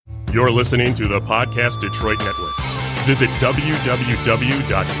You're listening to the Podcast Detroit Network. Visit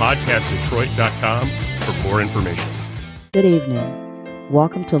www.podcastdetroit.com for more information. Good evening.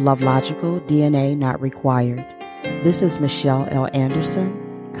 Welcome to Love Logical, DNA Not Required. This is Michelle L.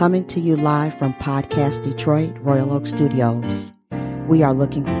 Anderson, coming to you live from Podcast Detroit, Royal Oak Studios. We are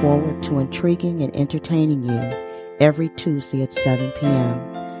looking forward to intriguing and entertaining you every Tuesday at 7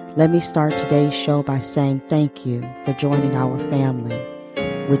 p.m. Let me start today's show by saying thank you for joining our family,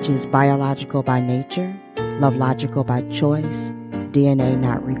 which is biological by nature, love logical by choice, DNA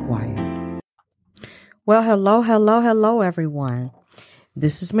not required. Well, hello, everyone.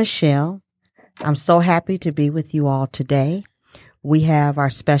 This is Michelle. I'm so happy to be with you all today. We have our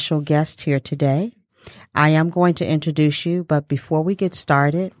special guest here today. I am going to introduce you, but before we get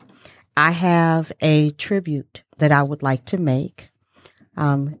started, I have a tribute that I would like to make.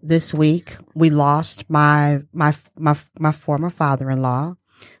 This week, we lost my former father-in-law,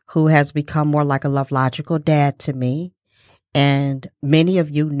 who has become more like a love logical dad to me. And many of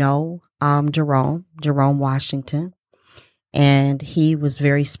you know Jerome Washington. And he was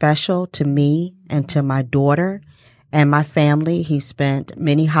very special to me and to my daughter and my family. He spent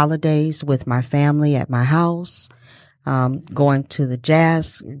many holidays with my family at my house, going to the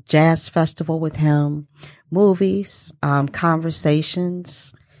jazz festival with him, movies,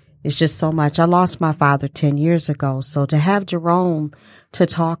 conversations. It's just so much. I lost my father 10 years ago. So to have Jerome to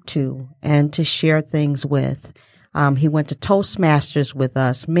talk to and to share things with, he went to Toastmasters with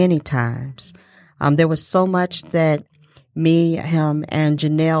us many times. There was so much that me, him, and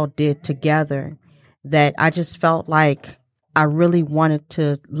Janelle did together that I just felt like I really wanted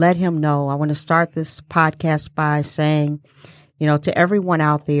to let him know. I want to start this podcast by saying, to everyone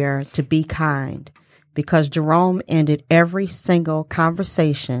out there to be kind, because Jerome ended every single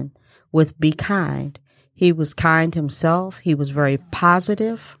conversation with be kind. He was kind himself. He was very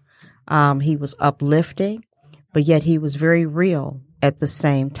positive. He was uplifting, but yet he was very real at the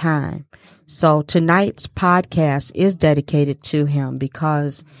same time. So tonight's podcast is dedicated to him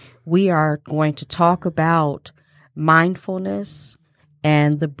because we are going to talk about mindfulness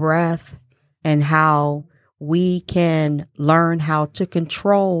and the breath and how we can learn how to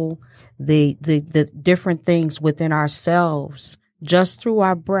control the different things within ourselves just through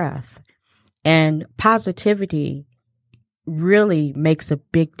our breath. And positivity really makes a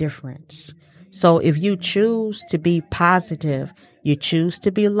big difference. So if you choose to be positive, you choose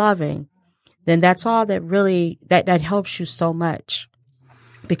to be loving, then that's all that really, that helps you so much.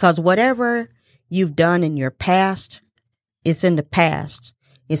 Because whatever you've done in your past, it's in the past.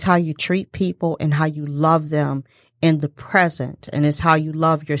 It's how you treat people and how you love them in the present. And it's how you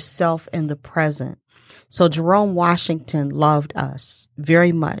love yourself in the present. So Jerome Washington loved us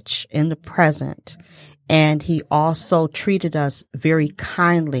very much in the present. And he also treated us very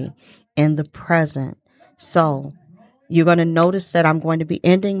kindly in the present. So you're going to notice that I'm going to be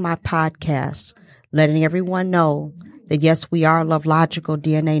ending my podcast, letting everyone know that, yes, we are love logical,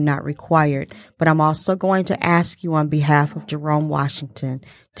 DNA not required. But I'm also going to ask you on behalf of Jerome Washington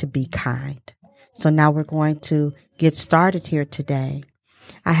to be kind. So now we're going to get started here today.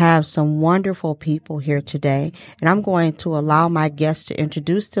 I have some wonderful people here today, and I'm going to allow my guests to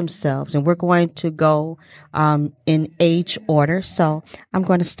introduce themselves, and we're going to go in age order. So I'm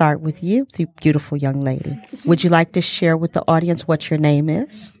going to start with you, the beautiful young lady. Would you like to share with the audience what your name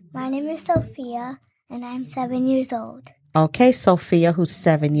is? My name is Sophia, and I'm 7 years old. Okay, Sophia, who's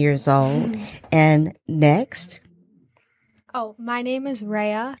 7 years old. And next? Oh, my name is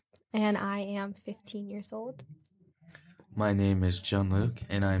Rhea, and I am 15 years old. My name is John Luke,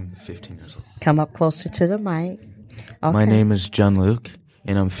 and I'm 15 years old. Come up closer to the mic. Okay. My name is John Luke,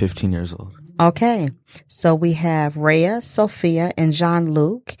 and I'm 15 years old. Okay. So we have Rhea, Sophia, and John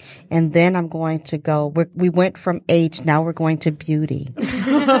Luke. And then I'm going to go, we went from age, now we're going to beauty.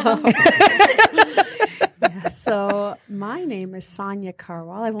 Yeah, so my name is Sonia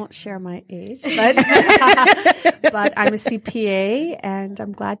Carwal. I won't share my age, but I'm a CPA, and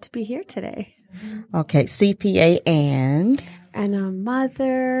I'm glad to be here today. Okay, CPA and a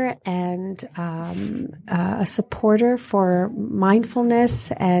mother and a supporter for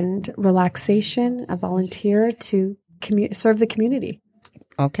mindfulness and relaxation, a volunteer to serve the community.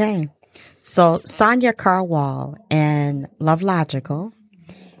 Okay. So Sonia Carwal and Love Logical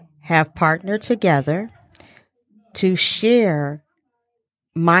have partnered together to share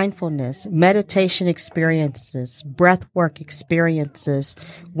mindfulness, meditation experiences, breath work experiences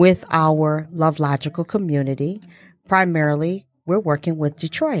with our Love Logical community. Primarily, we're working with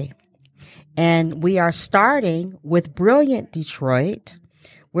Detroit. And we are starting with Brilliant Detroit.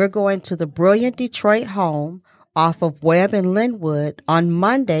 We're going to the Brilliant Detroit home off of Webb and Linwood on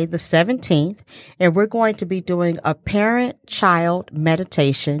Monday, the 17th, and we're going to be doing a parent-child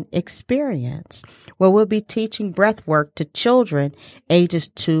meditation experience where we'll be teaching breath work to children ages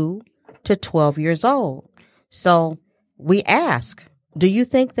 2 to 12 years old. So we ask, do you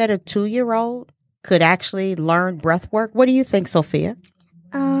think that a 2-year-old could actually learn breath work? What do you think, Sophia?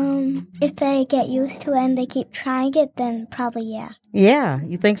 If they get used to it and they keep trying it, then probably yeah. Yeah,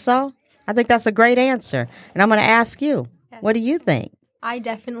 you think so? I think that's a great answer. And I'm going to ask you, what do you think? I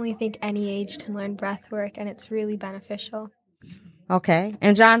definitely think any age can learn breath work, and it's really beneficial. Okay.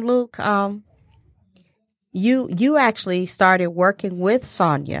 And John Luke, you actually started working with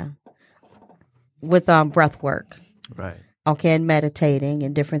Sonia with breath work. Right. Okay, and meditating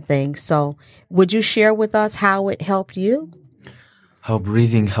and different things. So would you share with us how it helped you? How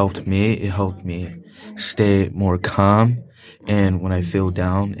breathing helped me, it helped me stay more calm, and when I feel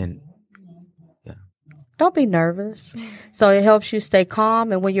down, and don't be nervous. So it helps you stay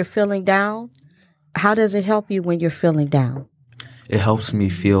calm, and when you're feeling down, how does it help you when you're feeling down? it helps me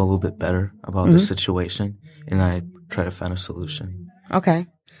feel a little bit better about the situation, and I try to find a solution. Okay.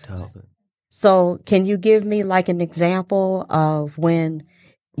 To help it. So can you give me like an example of when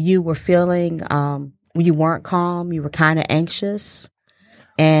you were feeling, when you weren't calm, you were kind of anxious,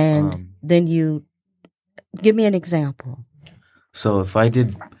 and then you give me an example. So if I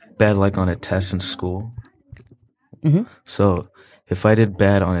did bad like on a test in school, so if I did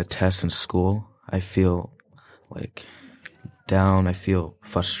bad on a test in school, I feel like down, I feel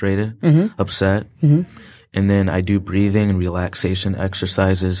frustrated, upset, and then I do breathing and relaxation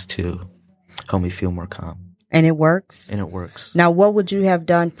exercises to help me feel more calm. And it works? And it works. Now, what would you have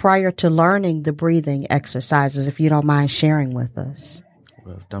done prior to learning the breathing exercises, if you don't mind sharing with us?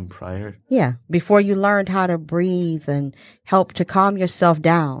 What I've done prior? Yeah, before you learned how to breathe and help to calm yourself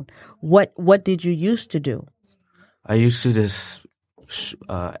down, what did you used to do? I used to just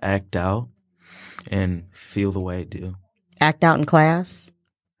act out and feel the way I do. Act out in class?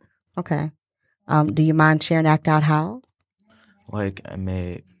 Okay. Do you mind sharing act out how? Like I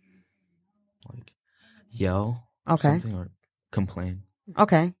may yell something or complain.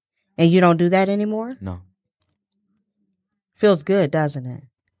 Okay. And you don't do that anymore? No. Feels good, doesn't it?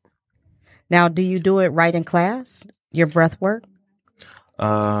 Now, do you do it right in class, your breath work?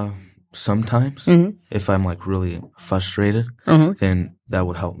 Sometimes. If I'm like really frustrated, then that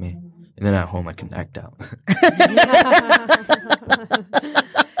would help me. And then at home I can act out.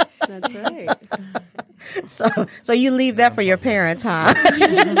 That's right. So you leave that for your parents, huh?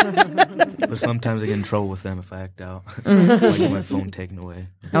 But sometimes I get in trouble with them if I act out. Like my phone taken away.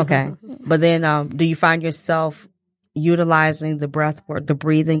 Okay. But then do you find yourself utilizing the breath work, the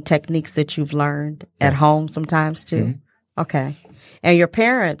breathing techniques that you've learned at home sometimes too? Okay. And your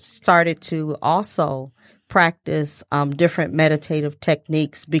parents started to also practice different meditative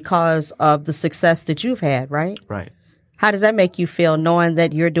techniques because of the success that you've had, right? Right. How does that make you feel knowing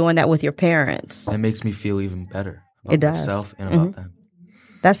that you're doing that with your parents? It makes me feel even better about myself and about them.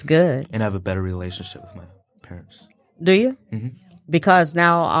 That's good. And I have a better relationship with my parents. Do you? Because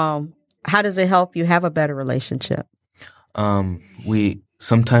now, how does it help you have a better relationship? We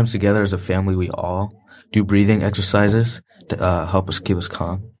sometimes together as a family, we all do breathing exercises to help us keep us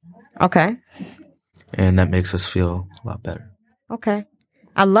calm. Okay. And that makes us feel a lot better. Okay.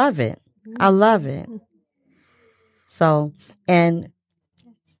 I love it. I love it. So, and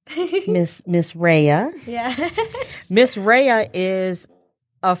Miss Raya. Yeah. Miss Raya is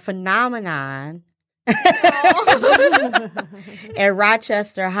a phenomenon at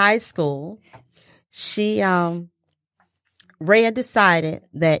Rochester High School. Raya decided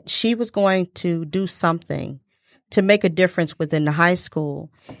that she was going to do something to make a difference within the high school.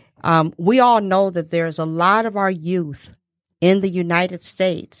 We all know that there's a lot of our youth in the United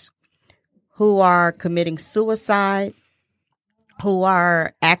States who are committing suicide, who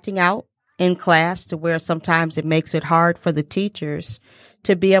are acting out in class to where sometimes it makes it hard for the teachers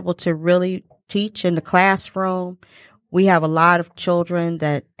to be able to really teach in the classroom. We have a lot of children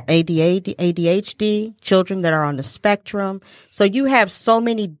that ADHD, children that are on the spectrum. So you have so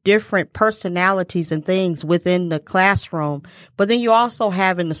many different personalities and things within the classroom. But then you also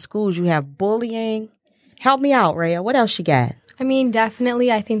have in the schools, you have bullying. Help me out, Raya. What else you got? I mean,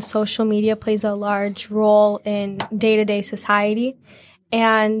 definitely, I think social media plays a large role in day-to-day society.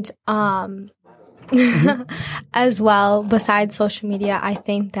 And as well, besides social media, I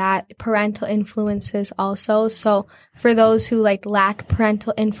think that parental influences also. So for those who lack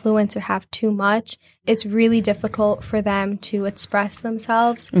parental influence or have too much, it's really difficult for them to express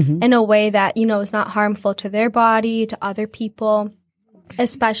themselves in a way that, is not harmful to their body, to other people.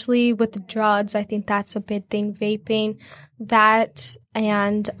 especially with the drugs. I think that's a big thing. Vaping, that,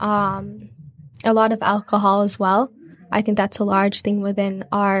 and a lot of alcohol as well. I think that's a large thing within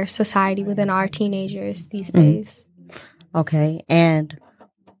our society, within our teenagers these days. Okay. And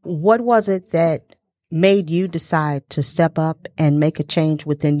what was it that made you decide to step up and make a change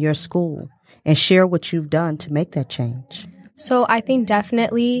within your school and share what you've done to make that change? So I think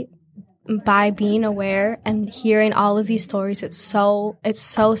definitely by being aware and hearing all of these stories, it's so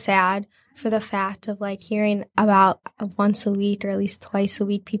sad for the fact of like hearing about once a week or at least twice a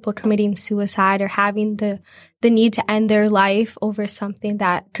week people committing suicide or having the need to end their life over something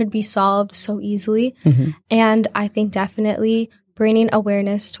that could be solved so easily. And I think definitely bringing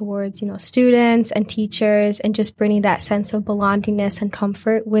awareness towards, students and teachers and just bringing that sense of belongingness and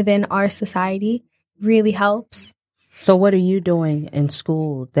comfort within our society really helps. So what are you doing in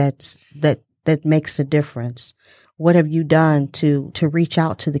school that makes a difference? What have you done to reach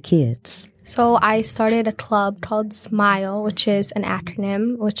out to the kids? So I started a club called SMILE, which is an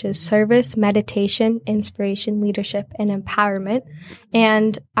acronym, which is Service, Meditation, Inspiration, Leadership, and Empowerment.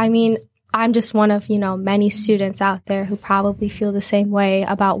 And I mean, I'm just one of, many students out there who probably feel the same way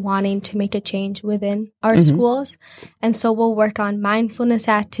about wanting to make a change within our schools. And so we'll work on mindfulness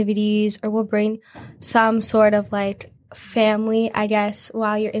activities, or we'll bring some sort of like family, I guess,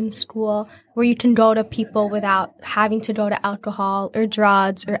 while you're in school, where you can go to people without having to go to alcohol or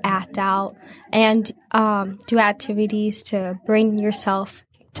drugs or act out, and do activities to bring yourself,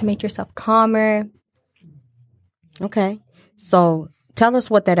 to make yourself calmer. Okay. So tell us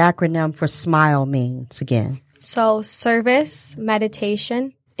what that acronym for SMILE means again. So service,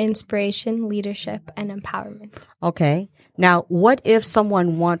 meditation, inspiration, leadership, and empowerment. Okay. Now, what if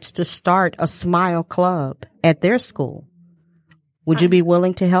someone wants to start a SMILE club at their school? Would you be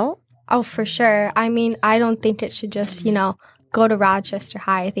willing to help? Oh, for sure. I mean, I don't think it should just, go to Rochester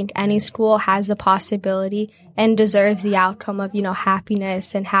High. I think any school has a possibility and deserves the outcome of,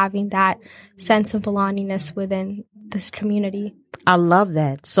 happiness and having that sense of belongingness within this community. I love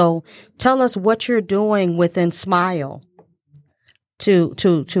that. So tell us what you're doing within SMILE to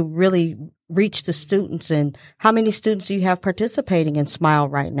really reach the students, and how many students do you have participating in SMILE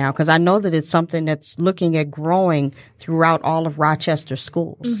right now? Because I know that it's something that's looking at growing throughout all of Rochester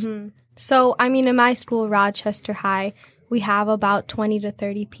schools. So, I mean, in my school, Rochester High, we have about 20 to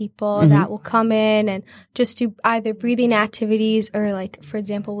 30 people that will come in and just do either breathing activities or, like, for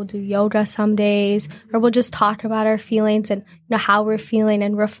example, we'll do yoga some days, or we'll just talk about our feelings and, how we're feeling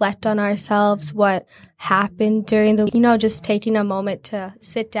and reflect on ourselves, what happened during the, just taking a moment to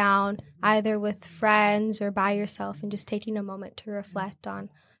sit down either with friends or by yourself and just taking a moment to reflect on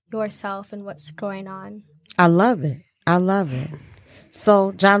yourself and what's going on. I love it. I love it.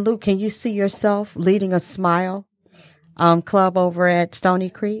 So, John Luke, can you see yourself leading a SMILE club over at Stony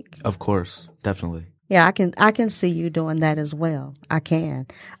Creek? Of course, definitely. Yeah, I can see you doing that as well. I can.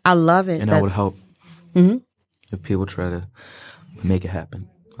 I love it. And I would help if people try to make it happen.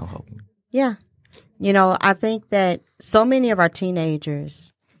 I'll help them. Yeah. I think that so many of our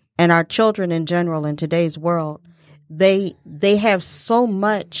teenagers and our children in general in today's world, they have so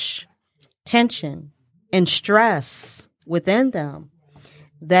much tension and stress within them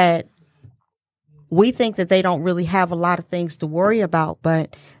that we think that they don't really have a lot of things to worry about,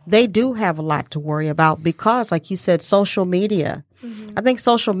 but they do have a lot to worry about because, like you said, social media. I think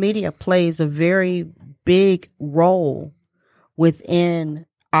social media plays a very big role within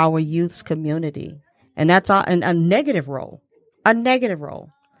our youth's community, and that's a negative role. A negative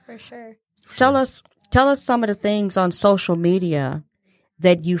role. For sure. Tell us some of the things on social media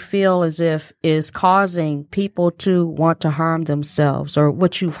that you feel as if is causing people to want to harm themselves, or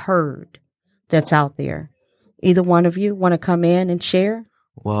what you've heard that's out there. Either one of you want to come in and share?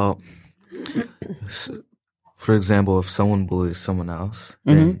 Well, for example, if someone bullies someone else,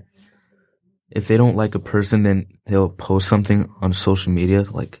 then if they don't like a person, then they'll post something on social media,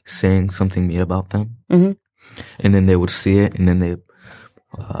 like saying something mean about them. And then they would see it, and then they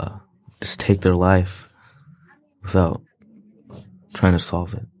just take their life without trying to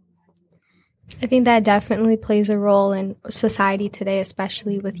solve it. I think that definitely plays a role in society today,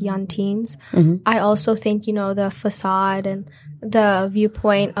 especially with young teens. I also think, the facade and the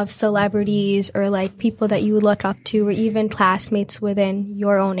viewpoint of celebrities or like people that you would look up to, or even classmates within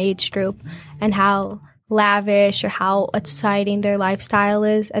your own age group, and how lavish or how exciting their lifestyle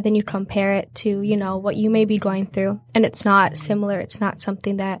is. And then you compare it to, what you may be going through. And it's not similar. It's not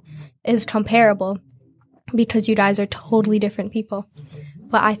something that is comparable because you guys are totally different people.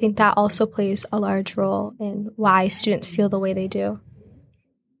 But I think that also plays a large role in why students feel the way they do.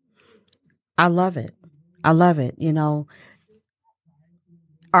 I love it. I love it.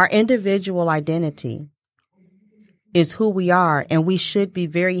 Our individual identity is who we are, and we should be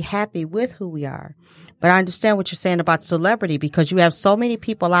very happy with who we are. But I understand what you're saying about celebrity, because you have so many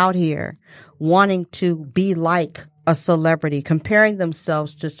people out here wanting to be like a celebrity, comparing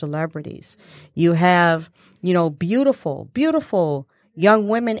themselves to celebrities. You have, beautiful, beautiful young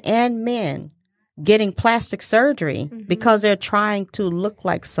women and men getting plastic surgery because they're trying to look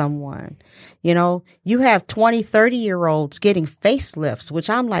like someone. You have 20, 30-year-olds getting facelifts, which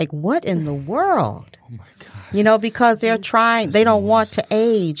I'm like, what in the world? Oh my God. Because they're trying, they don't want to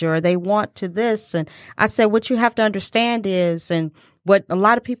age, or they want to this. And I said, what you have to understand is, and what a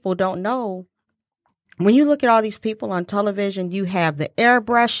lot of people don't know, when you look at all these people on television, you have the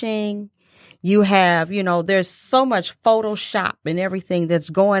airbrushing, you have, there's so much Photoshop and everything that's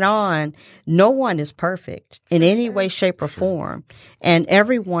going on. No one is perfect in any way, shape, or form. And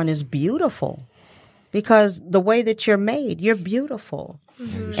everyone is beautiful because the way that you're made, you're beautiful.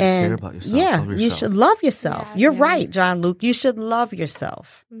 And you should care about yourself. Yeah, love yourself. You should love yourself. Yeah, you're right, John Luke. You should love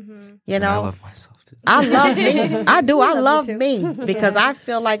yourself. And I love myself too. I love me. I do. I love me because I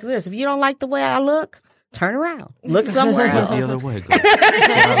feel like this. If you don't like the way I look, turn around. Look somewhere else. The other way. Go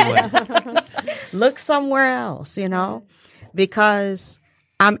the other way. Look somewhere else, because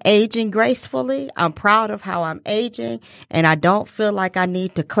I'm aging gracefully. I'm proud of how I'm aging, and I don't feel like I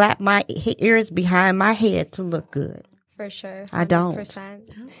need to clap my ears behind my head to look good. For sure. 100%. I don't.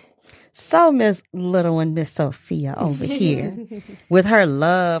 So Miss Little and Miss Sophia over here with her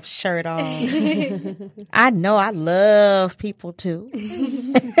love shirt on. I know I love people too.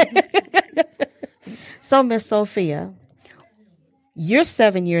 So Miss Sophia, you're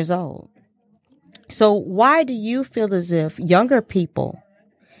 7 years old. So why do you feel as if younger people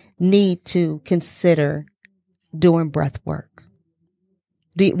need to consider doing breath work?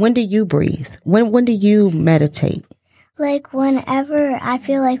 When do you breathe? When do you meditate? Like whenever I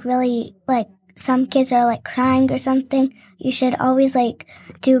feel like really like some kids are like crying or something, you should always like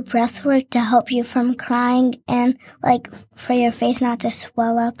do breath work to help you from crying and like for your face not to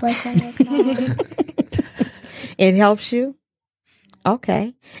swell up like when you're crying. It helps you?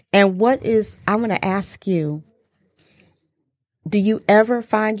 Okay. And I'm going to ask you, do you ever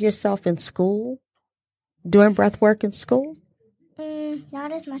find yourself in school doing breath work in school?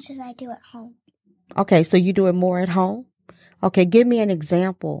 Not as much as I do at home. Okay, so you do it more at home? Okay, give me an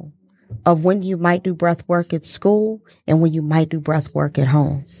example of when you might do breath work at school and when you might do breath work at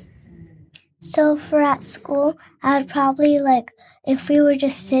home. So for at school, I would probably like, if we were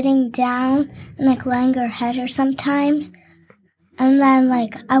just sitting down and like laying our head or sometimes, and then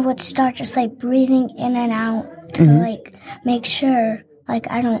like I would start just like breathing in and out to like make sure like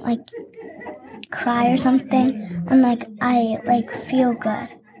I don't like cry or something, and like I like feel good.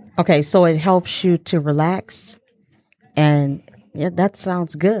 Okay, so it helps you to relax, and yeah, that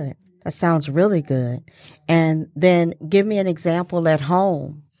sounds good. That sounds really good. And then give me an example at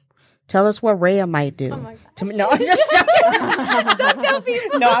home. Tell us what Rhea might do. Oh my gosh. No, I'm just joking. Don't tell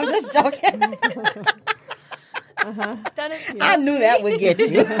people. No, I'm just joking. Done it I knew that would get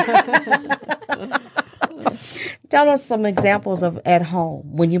you. Tell us some examples of at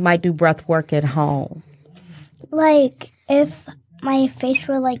home, when you might do breath work at home. Like if my face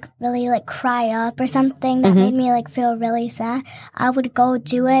would like really like cry up or something that made me like feel really sad, I would go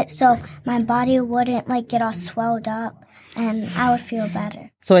do it so my body wouldn't like get all swelled up and I would feel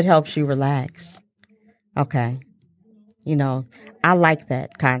better. So it helps you relax. Okay. I like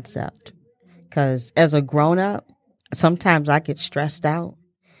that concept because as a grown-up, sometimes I get stressed out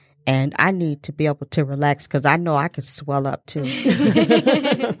and I need to be able to relax because I know I could swell up too.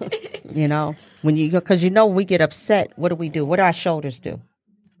 When because when we get upset, what do? What do our shoulders do?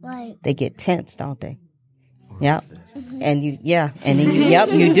 Like they get tense, don't they? Yep. And you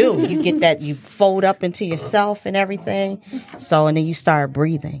do. You get that, you fold up into yourself and everything. So, and then you start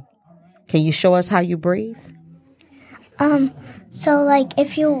breathing. Can you show us how you breathe? So like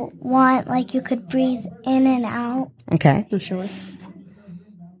if you want, like you could breathe in and out. Okay. Show us.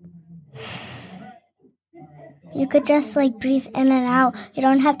 You could just like breathe in and out. You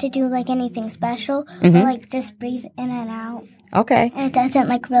don't have to do like anything special, but like just breathe in and out. Okay. And it doesn't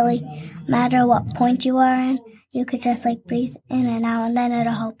like really matter what point you are in. You could just like breathe in and out, and then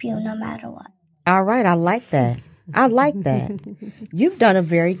it'll help you no matter what. All right. I like that. You've done a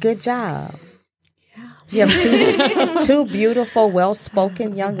very good job. Yeah. You have two beautiful,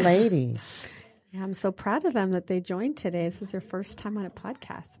 well-spoken young ladies. Yeah, I'm so proud of them that they joined today. This is their first time on a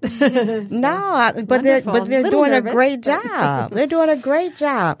podcast. But they're doing a great job. They're doing a great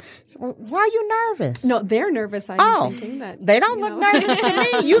job. Why are you nervous? No, they're nervous. I'm thinking that they don't look nervous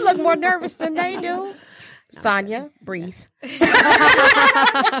to me. You look more nervous than they do. Sonia, breathe.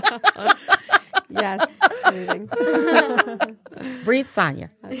 Yes. Breathing. Breathe,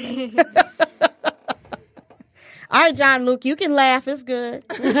 Sonia. Okay. All right, John Luke, you can laugh. It's good.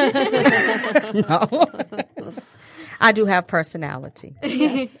 No. I do have personality.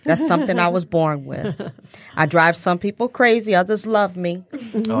 Yes. That's something I was born with. I drive some people crazy. Others love me.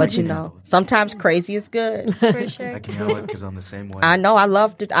 But, sometimes crazy is good. For sure. I can handle it because I'm the same way. I know. I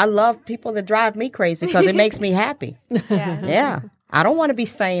love people that drive me crazy because it makes me happy. Yeah. I don't want to be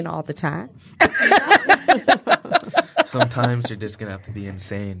sane all the time. Sometimes you're just going to have to be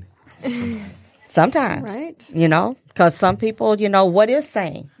insane. Sometimes. Right. Because some people, what is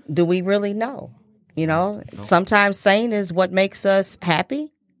sane? Do we really know? Sometimes sane is what makes us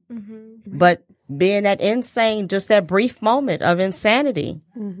happy. Mm-hmm. But being that insane, just that brief moment of insanity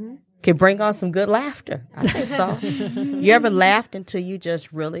can bring on some good laughter. I think so. You ever laughed until you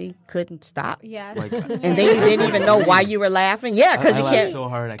just really couldn't stop? Yes. And then you didn't even know why you were laughing? Yeah, because you can't. So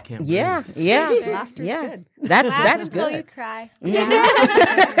hard I can't breathe. Yeah. Laughter's good. That's until good. you cry.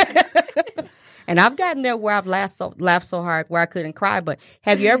 And I've gotten there where I've laughed so hard where I couldn't cry. But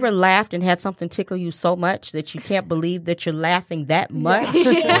have you ever laughed and had something tickle you so much that you can't believe that you're laughing that much?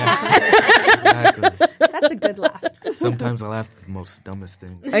 Exactly. That's a good laugh. Sometimes I laugh at the most dumbest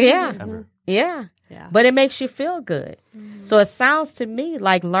things ever. Yeah. But it makes you feel good. So it sounds to me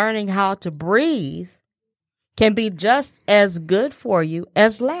like learning how to breathe can be just as good for you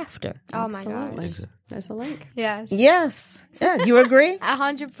as laughter. Oh, my gosh. There's a link. Yes. Yes. Yeah, you agree?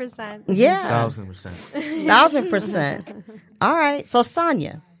 100%. Yeah. 1,000%. 1,000%. All right. So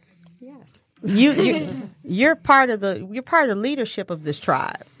Sonia. Yes. You're part of the leadership of this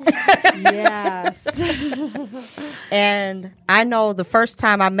tribe. Yes. And I know the first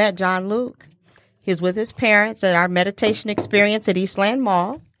time I met John Luke, he was with his parents at our meditation experience at Eastland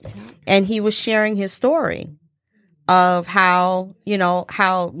Mall, and he was sharing his story of how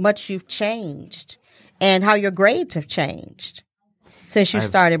much you've changed and how your grades have changed since you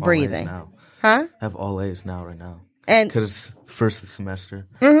started breathing. Huh? I have all A's now, right now. And because first semester.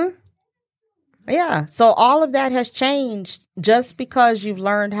 Mm-hmm. Yeah. So all of that has changed just because you've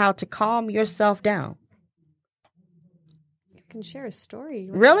learned how to calm yourself down. You can share a story.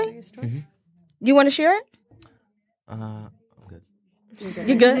 Really? Mm-hmm. You want to share it? I'm good.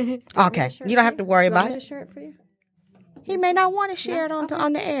 You good? Okay. You don't have to worry about it. it. Share it for you? He may not want to share it on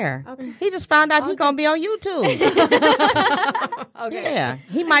the air. Okay. He just found out he's going to be on YouTube. Okay. Yeah.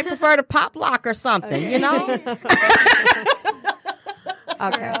 He might prefer to pop lock or something,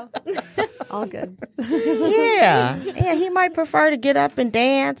 Okay. All good. Yeah. Yeah, he might prefer to get up and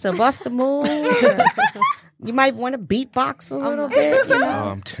dance or bust a move. Or you might want to beatbox a little bit, Oh,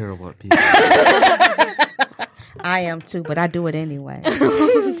 I'm terrible at beatboxing. I am too, but I do it anyway.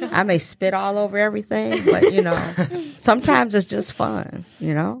 I may spit all over everything, but sometimes it's just fun,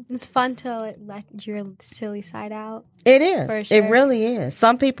 It's fun to let your silly side out. It is. For sure. It really is.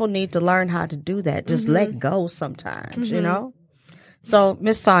 Some people need to learn how to do that. Just let go sometimes, So,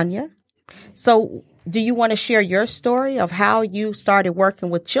 Miss Sonia, do you want to share your story of how you started working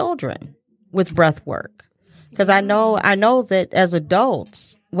with children with breath work? Because I know that as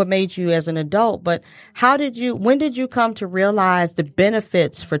adults, what made you as an adult, but when did you come to realize the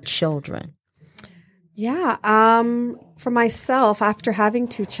benefits for children? Yeah. For myself, after having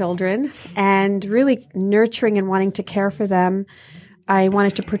 2 children and really nurturing and wanting to care for them, I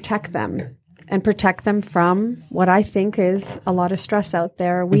wanted to protect them from what I think is a lot of stress out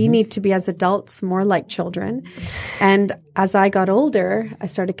there. We need to be, as adults, more like children. And as I got older, I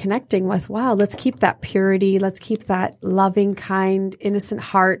started connecting with, wow, let's keep that purity. Let's keep that loving, kind, innocent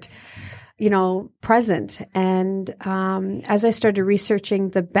heart, present. And as I started researching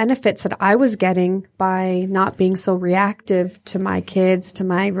the benefits that I was getting by not being so reactive to my kids, to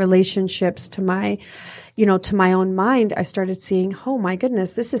my relationships, to my own mind, I started seeing, oh my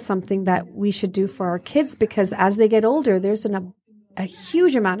goodness, this is something that we should do for our kids, because as they get older, there's a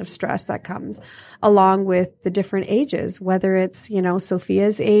huge amount of stress that comes along with the different ages, whether it's,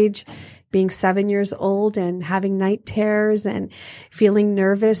 Sophia's age, being 7 years old and having night terrors and feeling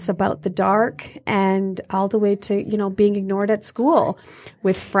nervous about the dark, and all the way to, being ignored at school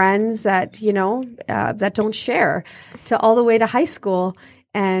with friends that, that don't share, to all the way to high school,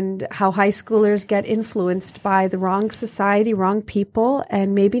 and how high schoolers get influenced by the wrong society, wrong people,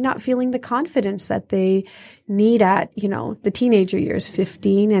 and maybe not feeling the confidence that they need at, the teenager years,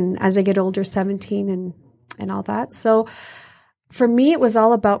 15, and as they get older, 17 and all that. So for me, it was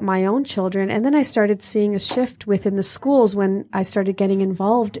all about my own children. And then I started seeing a shift within the schools when I started getting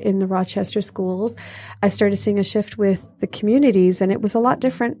involved in the Rochester schools. I started seeing a shift with the communities, and it was a lot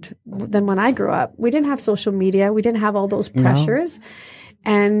different than when I grew up. We didn't have social media. We didn't have all those pressures. No.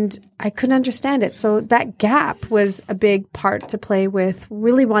 And I couldn't understand it. So that gap was a big part to play with,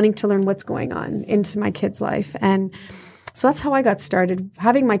 really wanting to learn what's going on into my kid's life. And so that's how I got started,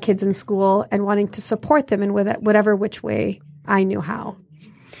 having my kids in school and wanting to support them in whatever which way I knew how.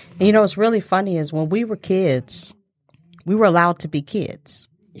 And you know, what's really funny is when we were kids, we were allowed to be kids.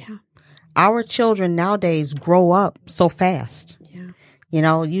 Yeah. Our children nowadays grow up so fast. Yeah. You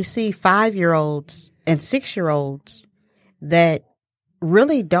know, you see 5-year-olds and 6-year-olds that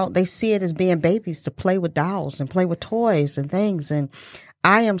really they see it as being babies to play with dolls and play with toys and things. And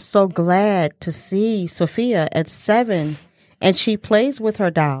I am so glad to see Sophia at 7, and she plays with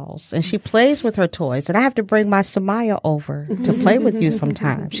her dolls and she plays with her toys. And I have to bring my Samaya over to play with you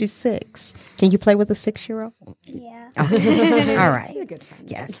sometime. She's 6. Can you play with a 6-year-old? Yeah. Oh, all right. You're a good friend.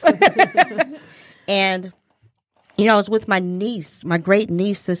 Yes. And, you know, I was with my niece, my great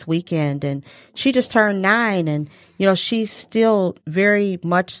niece this weekend, and she just turned 9, and, you know, she's still very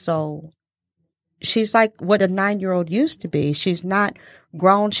much so. She's like what a 9-year-old used to be. She's not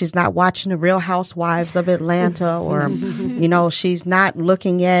grown. She's not watching the Real Housewives of Atlanta, or, you know, she's not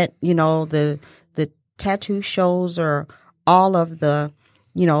looking at, you know, the tattoo shows or all of the,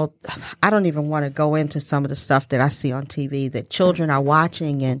 you know, I don't even want to go into some of the stuff that I see on TV that children are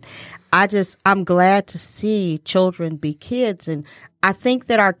watching. And I'm glad to see children be kids. And I think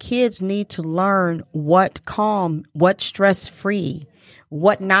that our kids need to learn what calm, what stress-free,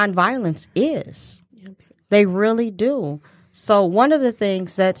 what nonviolence is. Absolutely. They really do. So one of the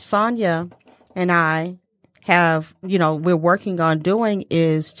things that Sonia and I have, you know, we're working on doing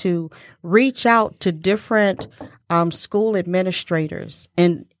is to reach out to different school administrators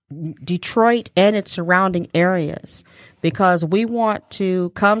in Detroit and its surrounding areas, because we want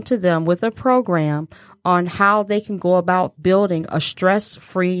to come to them with a program on how they can go about building a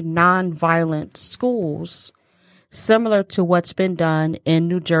stress-free, nonviolent schools similar to what's been done in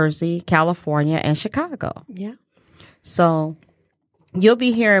New Jersey, California, and Chicago. Yeah. So you'll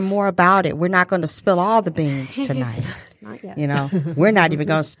be hearing more about it. We're not going to spill all the beans tonight. Not yet. You know, we're not even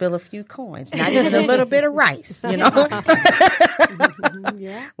going to spill a few coins, not even a little bit of rice, you know.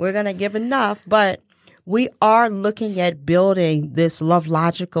 Yeah. We're going to give enough, but we are looking at building this Love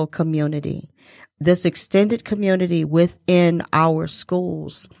Logical community, this extended community within our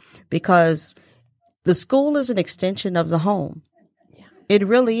schools, because the school is an extension of the home. Yeah. It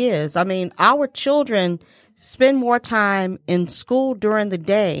really is. I mean, our children spend more time in school during the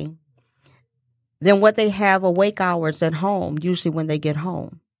day than what they have awake hours at home, usually when they get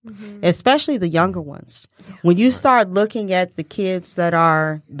home, especially the younger ones. Yeah. When you start looking at the kids that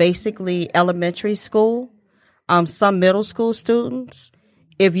are basically elementary school, some middle school students,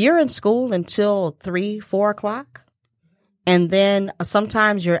 if you're in school until 3, 4 o'clock, and then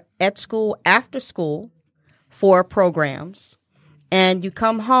sometimes you're at school after school for programs, and you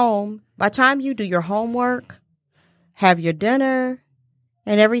come home, by the time you do your homework, have your dinner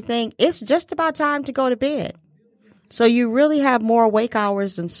and everything, it's just about time to go to bed. So you really have more awake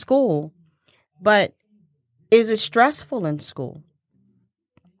hours in school. But is it stressful in school?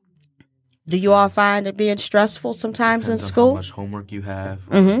 Do you all find it being stressful sometimes in school? How much homework you have.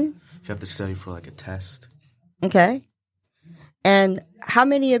 Mm-hmm. If you have to study for like a test. Okay. And how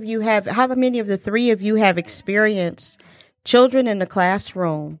many of the 3 of you have experienced children in the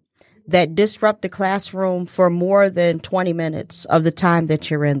classroom that disrupt the classroom for more than 20 minutes of the time that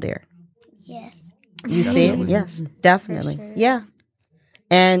you're in there? Yes. You see it? Yes, definitely. Sure. Yeah.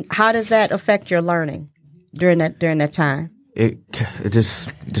 And how does that affect your learning during that time? It just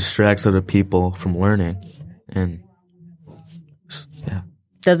distracts other people from learning, and yeah.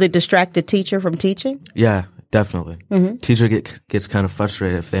 Does it distract the teacher from teaching? Yeah, definitely. Mm-hmm. Teacher gets kind of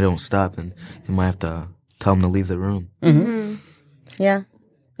frustrated if they don't stop, and you might have to tell them to leave the room. Mm-hmm. Yeah.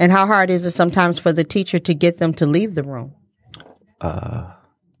 And how hard is it sometimes for the teacher to get them to leave the room?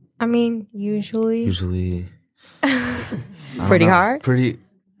 I mean, usually pretty hard?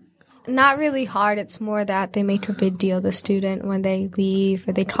 Not really hard. It's more that they make a big deal, the student, when they leave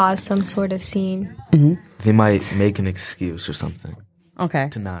or they cause some sort of scene. Mm-hmm. They might make an excuse or something. Okay.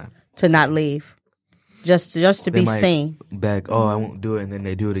 To not leave. Just to be seen. Beg, I won't do it, and then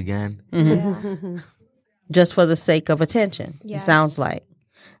they do it again. Mm-hmm. Yeah. Just for the sake of attention. Yes. It sounds like.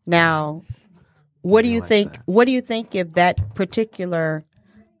 Now, what do you think? What do you think if that particular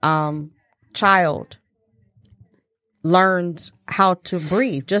child learns how to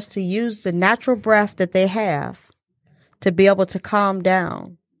breathe, just to use the natural breath that they have to be able to calm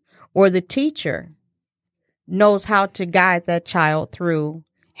down, or the teacher knows how to guide that child through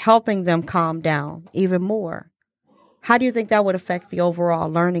helping them calm down even more, how do you think that would affect the overall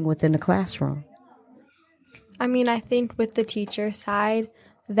learning within the classroom? I mean, I think with the teacher side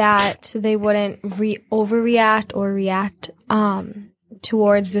that they wouldn't overreact or react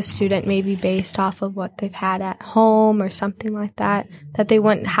towards the student maybe based off of what they've had at home or something like that, that they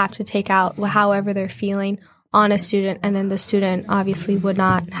wouldn't have to take out however they're feeling on a student, and then the student obviously would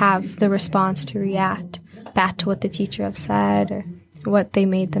not have the response to react back to what the teacher have said or what they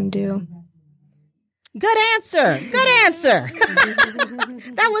made them do. Good answer. Good answer.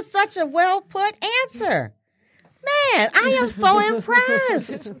 That was such a well put answer. Man, I am so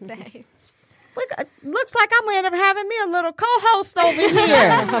impressed. Thanks. Looks like I'm going to end up having me a little co-host over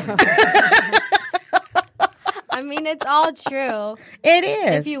here. I mean, it's all true. It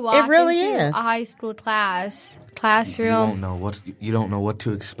is. If you walk it really into is. a high school classroom, you don't know what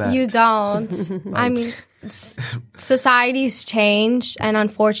to expect. You don't. I mean, society's changed, and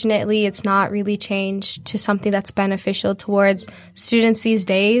unfortunately, it's not really changed to something that's beneficial towards students these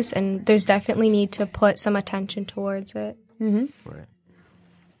days. And there's definitely need to put some attention towards it. Mm-hmm. Right.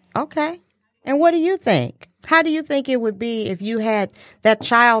 Okay. And what do you think? How do you think it would be if you had that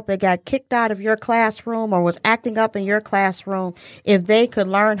child that got kicked out of your classroom or was acting up in your classroom, if they could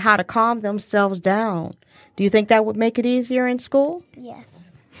learn how to calm themselves down? Do you think that would make it easier in school?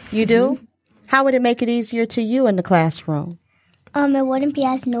 Yes. You do? How would it make it easier to you in the classroom? It wouldn't be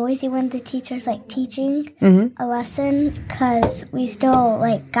as noisy when the teacher's teaching a lesson, because we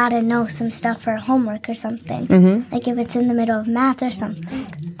still gotta know some stuff for homework or something. Like if it's in the middle of math or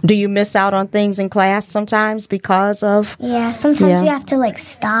something. Do you miss out on things in class sometimes because of? Yeah, sometimes we have to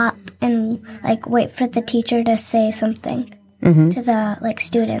stop and wait for the teacher to say something to the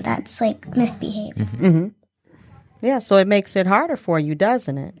student that's misbehaving. Yeah, so it makes it harder for you,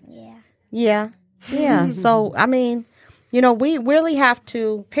 doesn't it? Yeah. So, I mean, we really have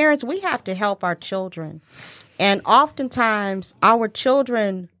to, parents, we have to help our children. And oftentimes our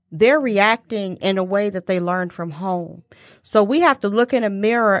children, they're reacting in a way that they learned from home. So we have to look in a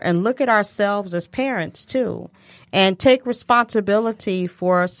mirror and look at ourselves as parents too, and take responsibility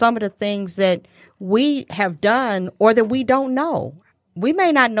for some of the things that we have done or that we don't know. We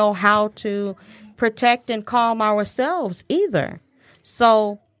may not know how to protect and calm ourselves either.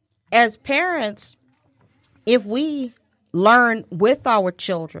 So as parents, if we learn with our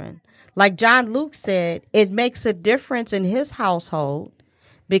children, like John Luke said, it makes a difference in his household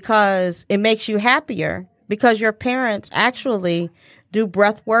because it makes you happier because your parents actually do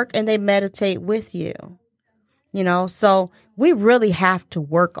breath work and they meditate with you. So we really have to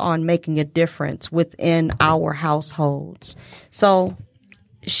work on making a difference within our households. So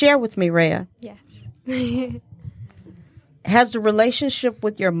share with me, Rhea. Yes. Has the relationship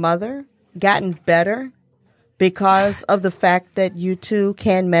with your mother gotten better because of the fact that you two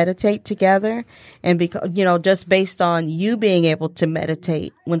can meditate together, and because, just based on you being able to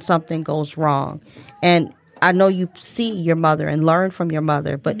meditate when something goes wrong? And I know you see your mother and learn from your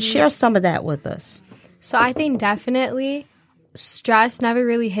mother, but share some of that with us. So I think definitely stress never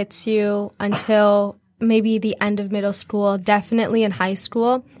really hits you until maybe the end of middle school, definitely in high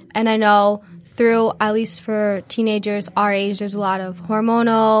school. And I know through, at least for teenagers our age, there's a lot of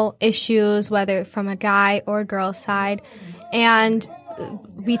hormonal issues, whether from a guy or a girl side, and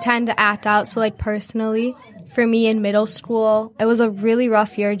we tend to act out. So personally, for me in middle school, it was a really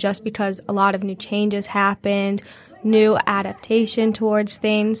rough year just because a lot of new changes happened, new adaptation towards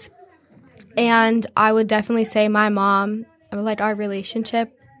things. And I would definitely say my mom, our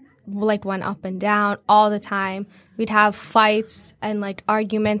relationship went up and down all the time. We'd have fights and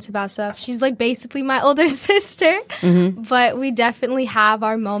arguments about stuff. She's basically my older sister, but we definitely have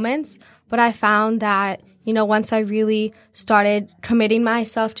our moments. But I found that, once I really started committing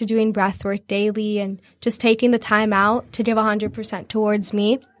myself to doing breath work daily and just taking the time out to give 100% towards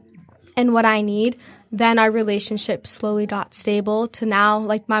me and what I need, then our relationship slowly got stable to now,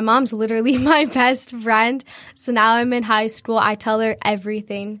 my mom's literally my best friend. So now I'm in high school. I tell her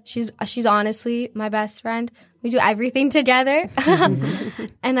everything. She's honestly my best friend. We do everything together.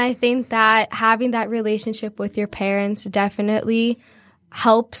 And I think that having that relationship with your parents definitely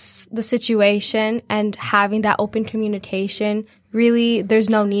helps the situation, and having that open communication, really, there's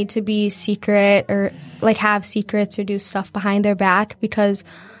no need to be secret or have secrets or do stuff behind their back, because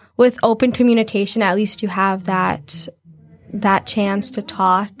with open communication, at least you have that chance to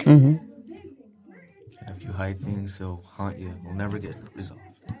talk. If you hide things, they'll haunt you. It'll never get resolved.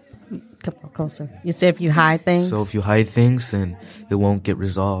 Come on, closer. You say if you hide things? So if you hide things, then it won't get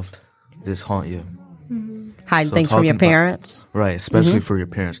resolved. Just haunt you. Hiding So things from your talking about- parents. Right, especially for your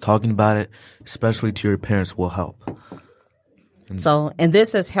parents. Talking about it, especially to your parents, will help. So, and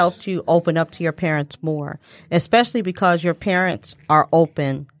this has helped you open up to your parents more, especially because your parents are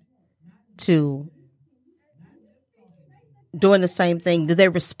open to doing the same thing. Do they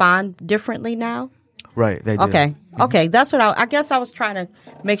respond differently now? Right, they do. Okay. Okay. That's what I guess I was trying to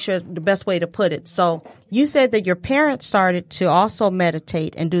make sure the best way to put it. So you said that your parents started to also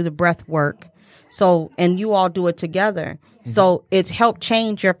meditate and do the breath work. So, and you all do it together. So it's helped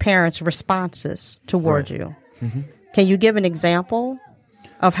change your parents' responses towards you. Can you give an example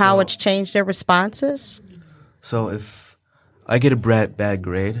of how it's changed their responses? So if I get a bad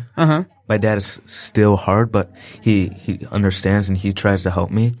grade, my dad is still hard, but he understands and he tries to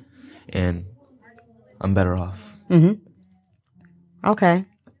help me, and I'm better off. Okay.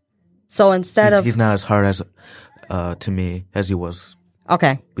 So instead He's not as hard as to me as he was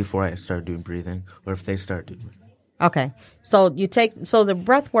okay. before I started doing breathing, or if they start doing it. Okay. So the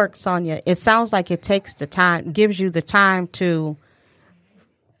breath work, Sonia, it sounds like it takes the time, gives you the time to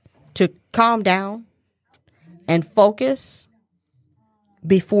calm down and focus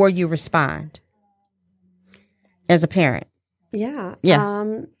before you respond as a parent. Yeah.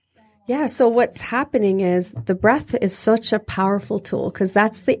 Yeah. Yeah. So what's happening is the breath is such a powerful tool because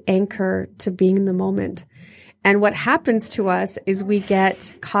that's the anchor to being in the moment. And what happens to us is we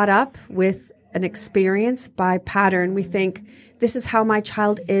get caught up with an experience by pattern. We think this is how my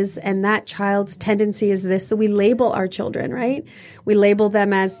child is and that child's tendency is this. So we label our children, right? We label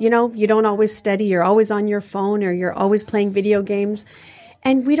them as, you don't always study. You're always on your phone or you're always playing video games.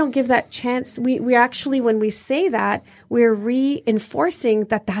 And we don't give that chance. We actually, when we say that, we're reinforcing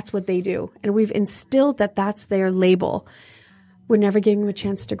that that's what they do. And we've instilled that that's their label. We're never giving them a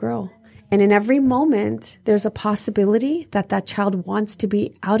chance to grow. And in every moment, there's a possibility that that child wants to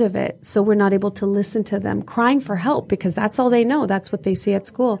be out of it. So we're not able to listen to them crying for help because that's all they know. That's what they see at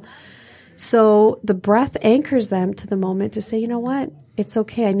school. So the breath anchors them to the moment to say, you know what? It's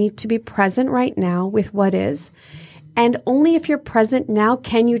okay. I need to be present right now with what is. And only if you're present now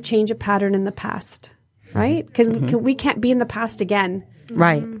can you change a pattern in the past, right? Because we can't be in the past again.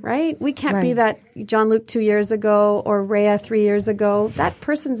 Right. Right? We can't be that John Luke 2 years ago or Rhea 3 years ago. That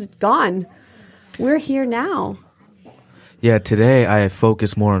person's gone. We're here now. Yeah, today I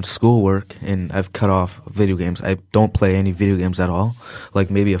focus more on schoolwork and I've cut off video games. I don't play any video games at all, like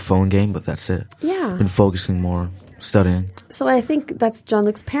maybe a phone game, but that's it. Yeah. Been focusing more, studying. So I think that's John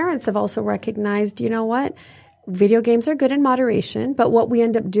Luke's parents have also recognized, you know what? Video games are good in moderation, but what we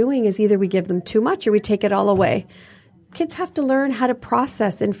end up doing is either we give them too much or we take it all away. Kids have to learn how to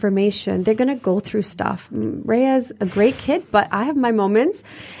process information. They're going to go through stuff. Rhea's a great kid, but I have my moments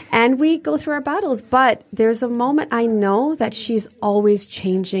and we go through our battles. But there's a moment I know that she's always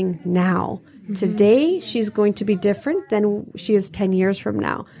changing now. Today, she's going to be different than she is 10 years from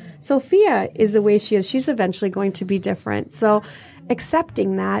now. Sophia is the way she is. She's eventually going to be different. So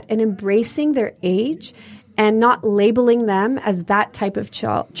accepting that and embracing their age and not labeling them as that type of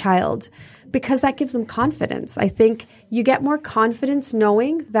child, because that gives them confidence. I think you get more confidence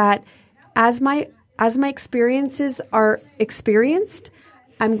knowing that as my experiences are experienced,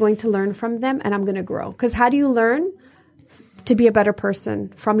 I'm going to learn from them and I'm going to grow. Because how do you learn? To be a better person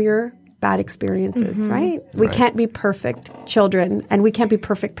from your bad experiences, right? We can't be perfect children and we can't be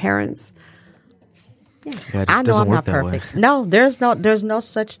perfect parents. Yeah, it just I know doesn't I'm work not that perfect. way. No, there's no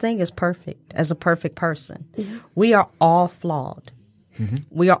such thing as perfect, as a perfect person. We are all flawed.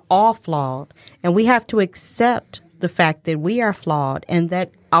 We are all flawed, and we have to accept the fact that we are flawed and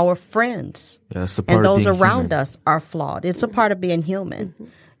that our friends that's the part and of those being around human. us are flawed. It's a part of being human.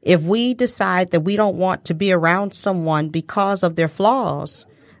 If we decide that we don't want to be around someone because of their flaws,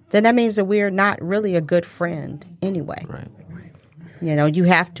 then that means that we are not really a good friend anyway. Right. You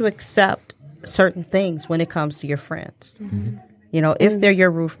have to accept certain things when it comes to your friends. If they're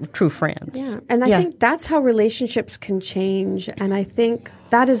your true friends. Yeah. And I think that's how relationships can change. And I think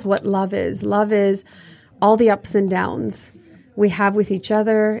that is what love is. Love is all the ups and downs we have with each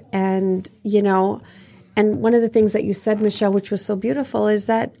other. And, and one of the things that you said, Michelle, which was so beautiful, is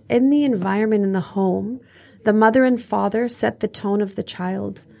that in the environment in the home, the mother and father set the tone of the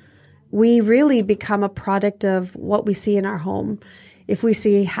child. We really become a product of what we see in our home. If we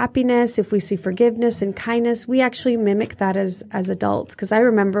see happiness, if we see forgiveness and kindness, we actually mimic that as adults. Because I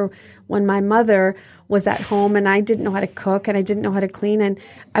remember when my mother was at home and I didn't know how to cook and I didn't know how to clean, and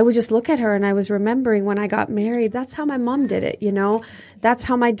I would just look at her and I was remembering when I got married, that's how my mom did it, That's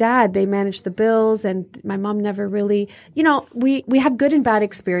how my dad, they managed the bills, and my mom never really, we have good and bad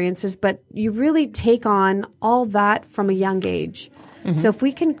experiences, but you really take on all that from a young age. So if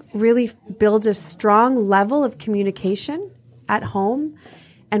we can really build a strong level of communication at home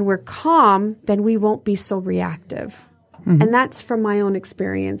and we're calm, then we won't be so reactive. And that's from my own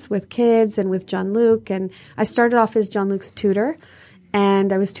experience with kids and with John Luke. And I started off as John Luke's tutor,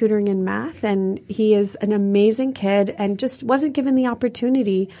 and I was tutoring in math, and he is an amazing kid and just wasn't given the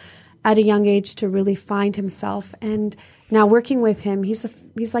opportunity at a young age to really find himself. And now working with him, he's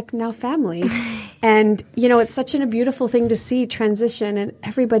like now family. And, you know, it's such a beautiful thing to see transition, and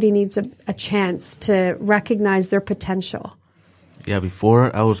everybody needs a chance to recognize their potential. Yeah,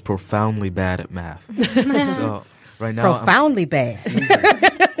 before I was profoundly bad at math. So right now Profoundly bad.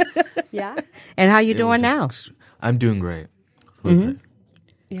 Yeah. And how you doing now? I'm doing great.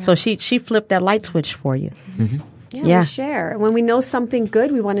 Yeah. So she flipped that light switch for you. Yeah, we share. And when we know something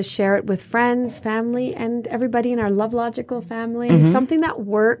good, we want to share it with friends, family, and everybody in our Love Logical family. Something that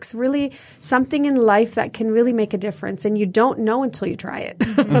works, really something in life that can really make a difference. And you don't know until you try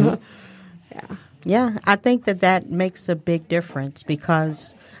it. Yeah, I think that makes a big difference,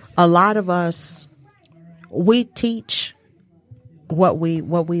 because a lot of us, we teach what we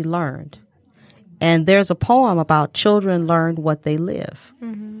learned. And there's a poem about children learn what they live,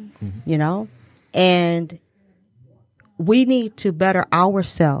 you know, and we need to better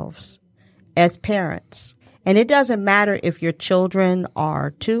ourselves as parents. And it doesn't matter if your children are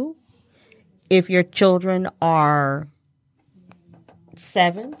 2, if your children are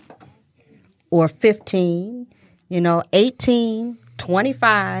 7 or 15, 18,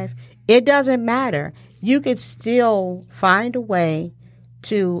 25, it doesn't matter. You could still find a way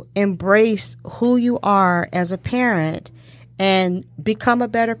to embrace who you are as a parent and become a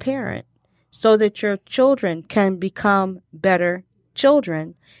better parent, so that your children can become better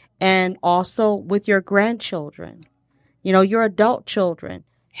children, and also with your grandchildren, your adult children,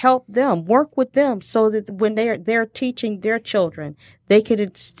 help them, work with them, so that when they're teaching their children, they can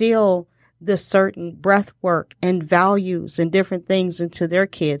instill this certain breath work and values and different things into their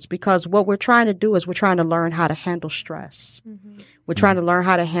kids. Because what we're trying to do is we're trying to learn how to handle stress. We're trying to learn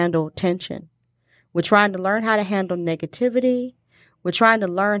how to handle tension. We're trying to learn how to handle negativity. We're trying to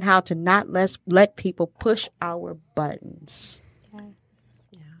learn how to not let people push our buttons.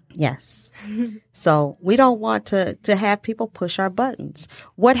 Yes. So we don't want to have people push our buttons.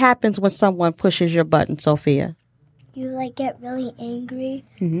 What happens when someone pushes your button, Sophia? You get really angry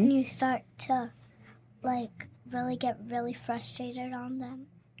and you start to really get really frustrated on them.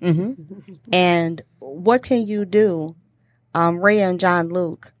 And what can you do, Rhea and John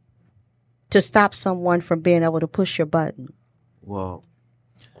Luke, to stop someone from being able to push your button? Well,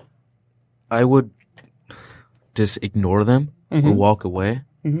 I would just ignore them or walk away.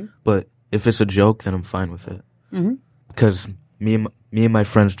 But if it's a joke, then I'm fine with it. Because me and my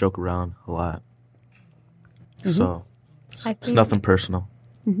friends joke around a lot. So it's nothing personal.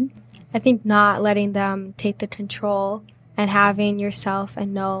 I think not letting them take the control and having yourself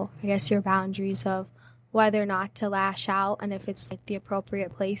and know, I guess, your boundaries of whether or not to lash out and if it's the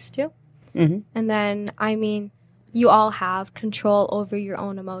appropriate place to. And then, you all have control over your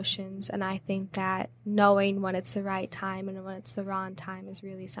own emotions, and I think that knowing when it's the right time and when it's the wrong time is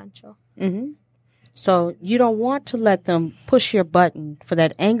really essential. So you don't want to let them push your button for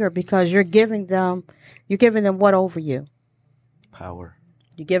that anger, because you're giving them what over you? Power.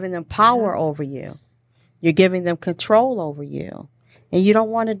 You're giving them power over you. You're giving them control over you, and you don't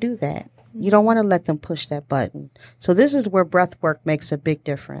want to do that. You don't want to let them push that button. So this is where breath work makes a big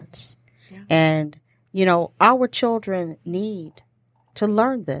difference. And our children need to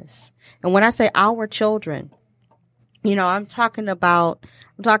learn this. And when I say our children, I'm talking about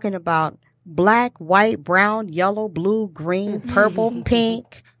black, white, brown, yellow, blue, green, purple,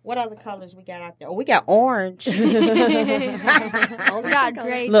 pink. What other colors we got out there? Oh, we got orange. We got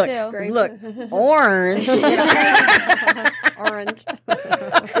gray too. Look, orange. Orange.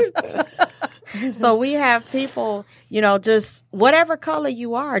 So we have people, just whatever color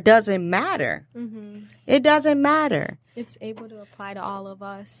you are, doesn't matter. It doesn't matter. It's able to apply to all of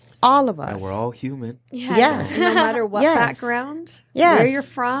us. All of us. And we're all human. Yes. No matter what background, where you're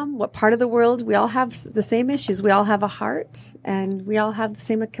from, what part of the world, we all have the same issues. We all have a heart, and we all have the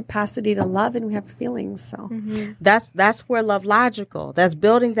same capacity to love, and we have feelings. So that's where Love Logical, that's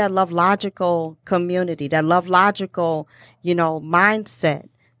building that Love Logical community, that Love Logical, mindset.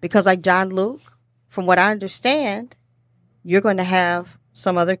 Because like John Luke, from what I understand, you're going to have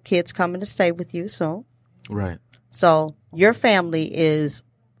some other kids coming to stay with you soon. Right. So your family is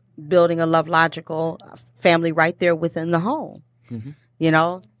building a Love Logical family right there within the home.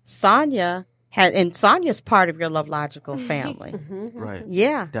 Sonia and Sonia's part of your Love Logical family. Right.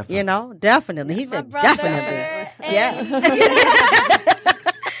 Yeah, Definitely. you know, definitely. He said brother. definitely. Yes.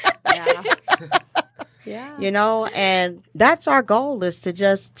 Yeah. You know, and that's our goal, is to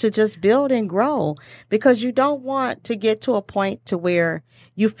just build and grow, because you don't want to get to a point to where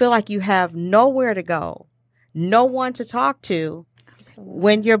you feel like you have nowhere to go, no one to talk to.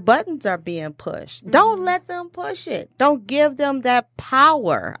 When your buttons are being pushed. Don't let them push it. Don't give them that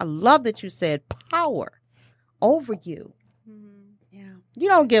power. I love that you said power over you. Yeah. You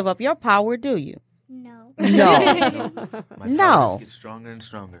don't give up your power, do you? No. No. My No. powers get stronger and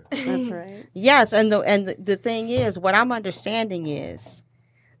stronger. That's right. Yes, and the thing is, what I'm understanding is,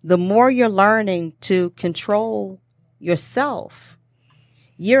 the more you're learning to control yourself,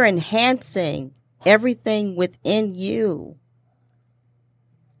 you're enhancing everything within you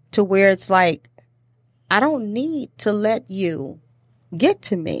to where it's like, I don't need to let you get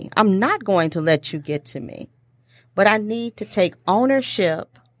to me. I'm not going to let you get to me, but I need to take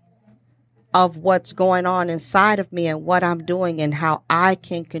ownership of what's going on inside of me and what I'm doing and how I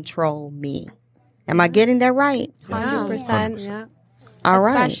can control me. Am I getting that right? 100%. Yeah. All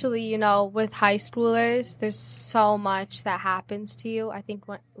right. Especially, you know, with high schoolers, there's so much that happens to you. I think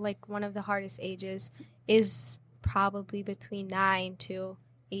one of the hardest ages is probably between 9 to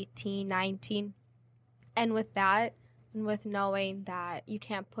 18, 19. And with that, and with knowing that you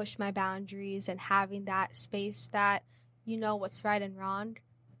can't push my boundaries and having that space that you know what's right and wrong,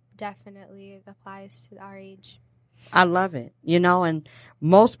 definitely it applies to our age. I love it. You know, and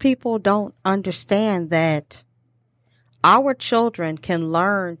most people don't understand that our children can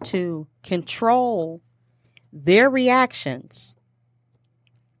learn to control their reactions.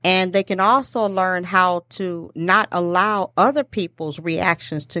 And they can also learn how to not allow other people's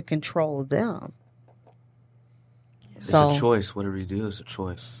reactions to control them. It's a choice. Whatever you do is a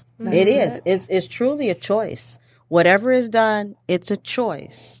choice. It is. It's truly a choice. Whatever is done, it's a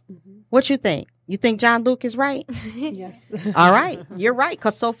choice. What you think? You think John Luke is right? Yes. All right. You're right,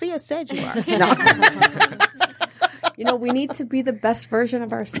 because Sophia said you are. No. You know, we need to be the best version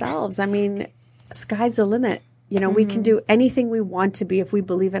of ourselves. I mean, sky's the limit. You know, we can do anything we want to be if we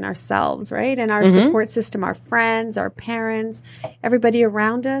believe in ourselves, right? And our support system, our friends, our parents, everybody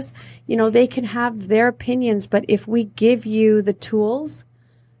around us, you know, they can have their opinions. But if we give you the tools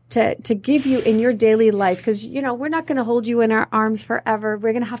to give you in your daily life, because, you know, we're not going to hold you in our arms forever.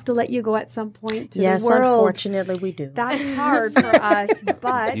 We're going to have to let you go at some point to the world. Yes, unfortunately, we do. That's hard for us,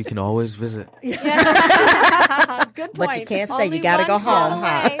 but You can always visit. good point. But you can't say Only you got to go one call home,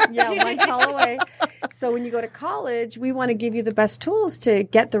 huh? away. Yeah, one call away. So when you go to college, we want to give you the best tools to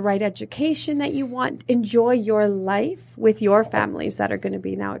get the right education that you want. Enjoy your life with your families that are going to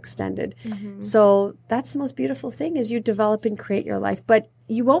be now extended. So that's the most beautiful thing, is you develop and create your life. But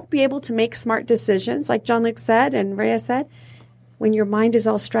you won't be able to make smart decisions, like John Luke said and Rhea said. When your mind is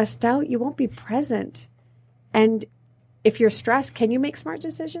all stressed out, you won't be present. And if you're stressed, can you make smart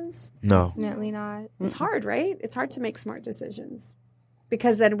decisions? No. Definitely not. It's hard, right? It's hard to make smart decisions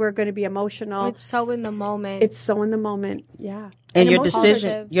because then we're going to be emotional. It's so in the moment. It's so in the moment. Yeah. And your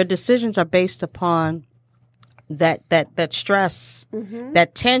emotional. your decisions are based upon that stress,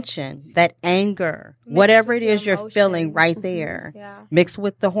 that tension, that anger, whatever it with is your you're feeling emotions. right there, Yeah. mixed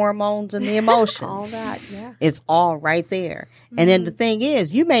with the hormones and the emotions. All that, yeah. It's all right there. And then the thing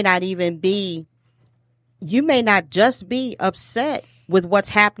is, you may not just be upset with what's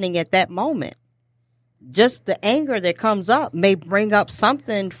happening at that moment. Just the anger that comes up may bring up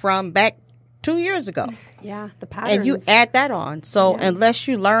something from back 2 years ago. Yeah, the patterns. And you add that on. So unless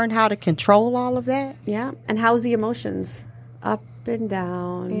you learn how to control all of that. Yeah. And how's the emotions? Up and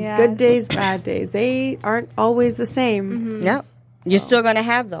down. Yeah. Good days, bad days. They aren't always the same. Yep. You're still going to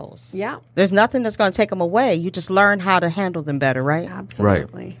have those. Yeah. There's nothing that's going to take them away. You just learn how to handle them better, right?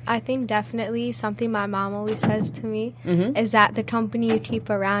 Absolutely. I think definitely something my mom always says to me is that the company you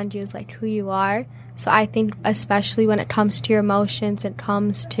keep around you is like who you are. So I think especially when it comes to your emotions, it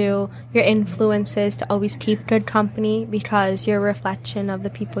comes to your influences, to always keep good company because you're a reflection of the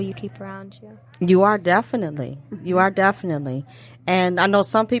people you keep around you. You are definitely. You are definitely. And I know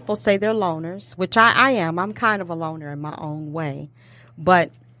some people say they're loners, which I am. I'm kind of a loner in my own way. But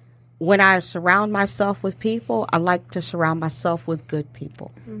when I surround myself with people, I like to surround myself with good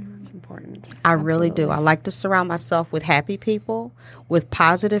people. It's important. I really do. I like to surround myself with happy people, with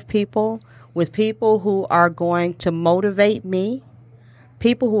positive people, with people who are going to motivate me,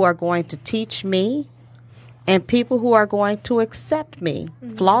 people who are going to teach me, and people who are going to accept me,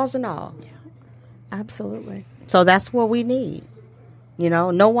 flaws and all. Absolutely. So that's what we need. You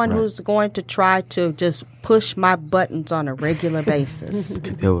know, no one who's going to try to just push my buttons on a regular basis.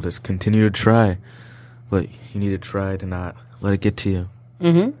 Yo, just continue to try. But you need to try to not let it get to you.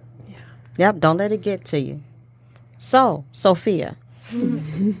 Mm-hmm. Yeah. Yep, don't let it get to you. So, Sophia,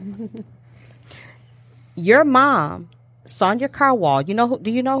 your mom, Sonia Carwall,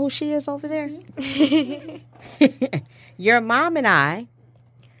 do you know who she is over there? Your mom and I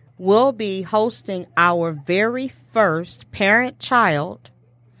will be hosting our very first parent-child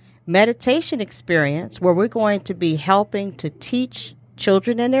meditation experience where we're going to be helping to teach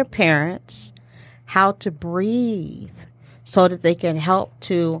children and their parents how to breathe so that they can help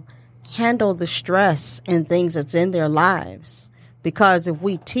to handle the stress and things that's in their lives. Because if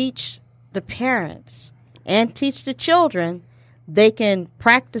we teach the parents and teach the children, they can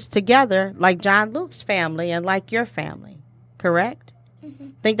practice together like John Luke's family and like your family. Correct?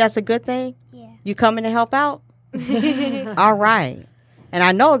 Think that's a good thing? Yeah. You coming to help out? All right. And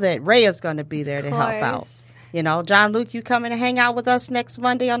I know that Ray is going to be there to help out. You know, John Luke, you coming to hang out with us next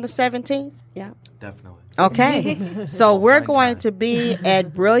Monday on the 17th? Yeah. Definitely. Okay. So we're going to be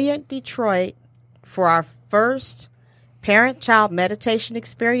at Brilliant Detroit for our first parent-child meditation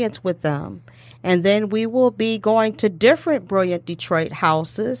experience with them. And then we will be going to different Brilliant Detroit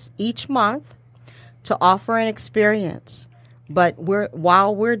houses each month to offer an experience. But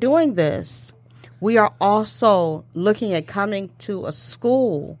while we're doing this, we are also looking at coming to a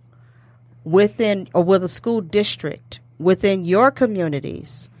school with a school district within your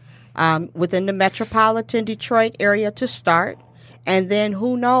communities, within the metropolitan Detroit area to start. And then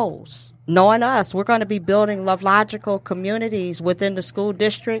who knows, knowing us, we're going to be building Love Logical communities within the school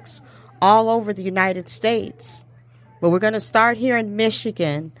districts all over the United States. But we're going to start here in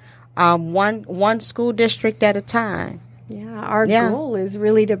Michigan, one school district at a time. Yeah, our goal is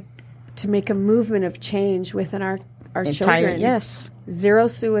really to make a movement of change within our children. Yes. Zero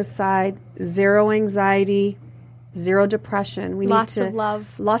suicide, zero anxiety, zero depression. We Lots need of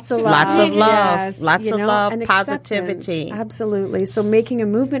love. Lots of love. Lots of love. Yes, Lots of love, and positivity. acceptance. Absolutely. So making a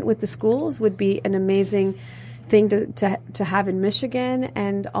movement with the schools would be an amazing thing to have in Michigan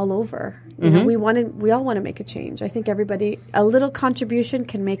and all over. You know, we all want to make a change. I think a little contribution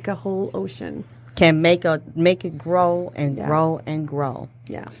can make a whole ocean. Can make it grow and grow and grow.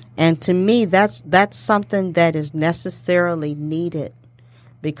 Yeah. And to me, that's something that is necessarily needed,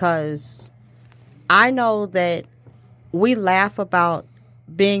 because I know that we laugh about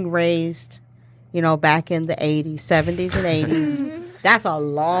being raised, back in the 80s, 70s, and 80s. That's a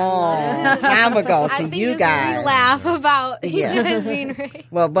long time ago to you guys. We laugh about you guys being raised.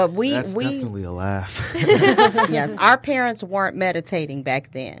 Well, but That's definitely a laugh. Yes, our parents weren't meditating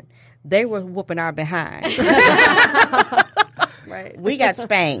back then. They were whooping our behind. Right. We got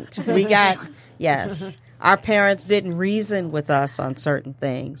spanked. Yes. Our parents didn't reason with us on certain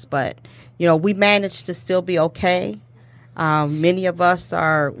things, but, we managed to still be okay. Many of us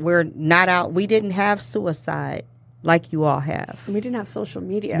we're not out. We didn't have suicide like you all have. We didn't have social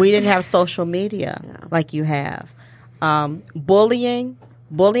media. We didn't have social media like you have. Bullying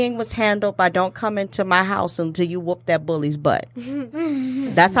was handled by don't come into my house until you whoop that bully's butt.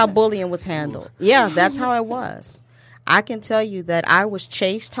 That's how bullying was handled. Yeah, that's how it was. I can tell you that I was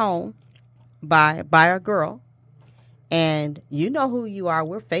chased home by a girl, and you know who you are.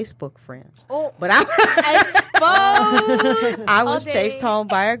 We're Facebook friends. Oh, but I was All day. chased home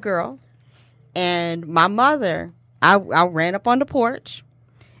by a girl, and my mother, I ran up on the porch,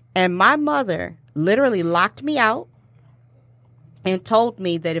 and my mother literally locked me out and told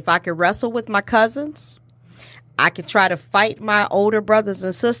me that if I could wrestle with my cousins, I could try to fight my older brothers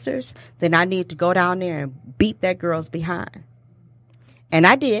and sisters, then I need to go down there and beat that girl's behind. And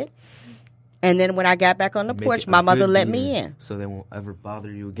I did. And then when I got back on the porch, my mother let me in. So they won't ever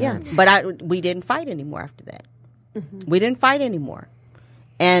bother you again. Yeah, but we didn't fight anymore after that. We didn't fight anymore.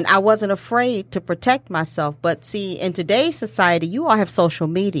 And I wasn't afraid to protect myself. But see, in today's society, you all have social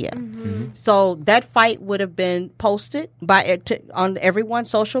media. So that fight would have been posted on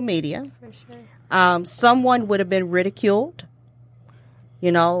everyone's social media. For sure. Someone would have been ridiculed.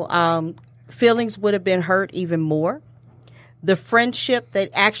 Feelings would have been hurt even more. The friendship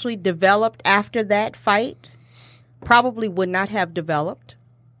that actually developed after that fight probably would not have developed,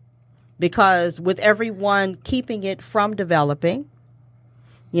 because with everyone keeping it from developing,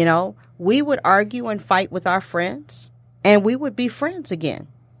 we would argue and fight with our friends, and we would be friends again.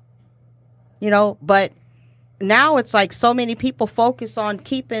 But now it's like so many people focus on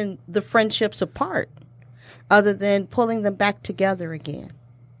keeping the friendships apart other than pulling them back together again.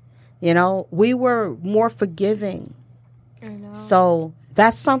 We were more forgiving. I know. So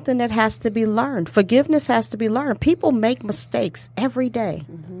That's something that has to be learned. Forgiveness has to be learned. People make mistakes every day.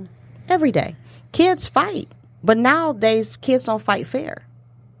 Every day. Kids fight, but nowadays kids don't fight fair.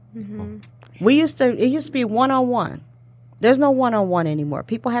 It used to be one-on-one. There's no one-on-one anymore.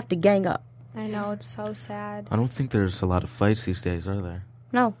 People have to gang up. I know, it's so sad. I don't think there's a lot of fights these days, are there?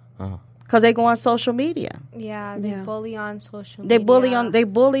 No. Oh. Because they go on social media. Yeah, they bully on social media. They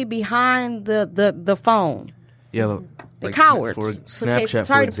bully behind the phone. Yeah, The like cowards. Snapchat,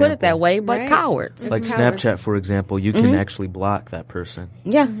 Sorry for to put it that example. way, but Right. cowards. Like cowards. Snapchat, for example, you can actually block that person.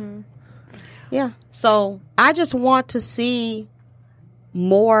 Yeah. Yeah. So I just want to see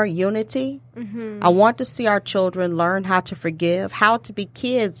more unity. I want to see our children learn how to forgive, how to be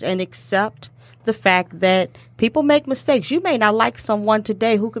kids and accept the fact that people make mistakes. You may not like someone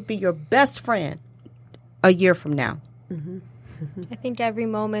today who could be your best friend a year from now. I think every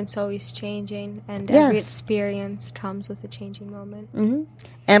moment's always changing, and Yes. every experience comes with a changing moment.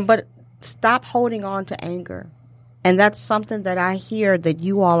 But stop holding on to anger. And that's something that I hear that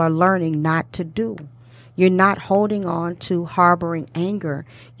you all are learning not to do. You're not holding on to harboring anger.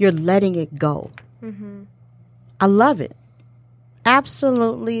 You're letting it go. I love it.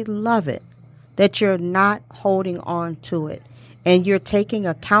 Absolutely love it that you're not holding on to it. And you're taking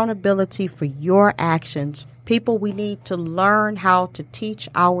accountability for your actions. People, we need to learn how to teach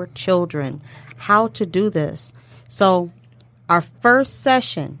our children how to do this. So our first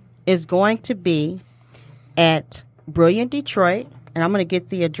session is going to be at Brilliant Detroit, and I'm going to get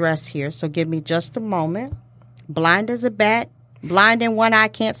the address here, so give me just a moment. Blind as a bat, blind in one eye,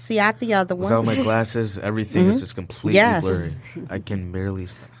 can't see out the other one. Without my glasses, everything is just completely Yes. blurry. I can barely.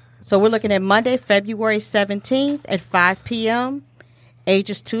 So we're looking at Monday, February 17th at 5 p.m.,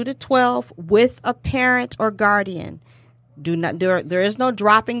 ages 2 to 12, with a parent or guardian. There is no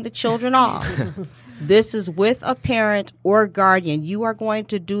dropping the children off. This is with a parent or guardian. You are going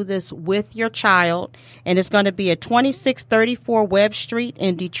to do this with your child, and it's going to be at 2634 Webb Street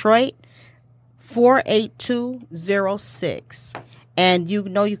in Detroit, 48206. And you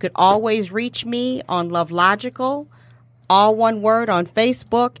know you could always reach me on Love Logical, all one word, on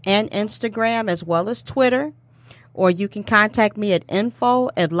Facebook and Instagram as well as Twitter. Or you can contact me at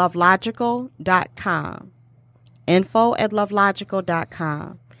info@lovelogical.com.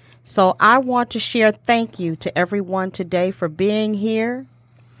 info@lovelogical.com. So I want to share thank you to everyone today for being here.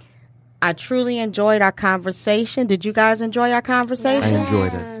 I truly enjoyed our conversation. Did you guys enjoy our conversation? I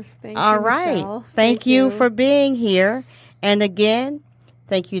enjoyed it. Yes, thank All you, right. Michelle. Thank you for being here. And again,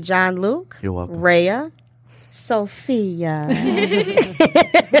 thank you, John Luke. You're welcome. Rhea, Sophia,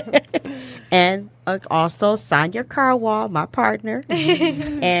 and also Sonia Carwall, my partner.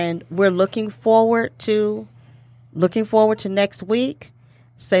 And we're looking forward to next week.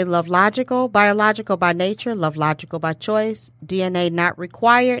 Say Love Logical, biological by nature, love logical by choice, DNA not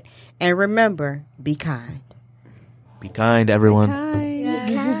required. And remember, be kind. Be kind, everyone. Hi.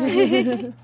 Yes.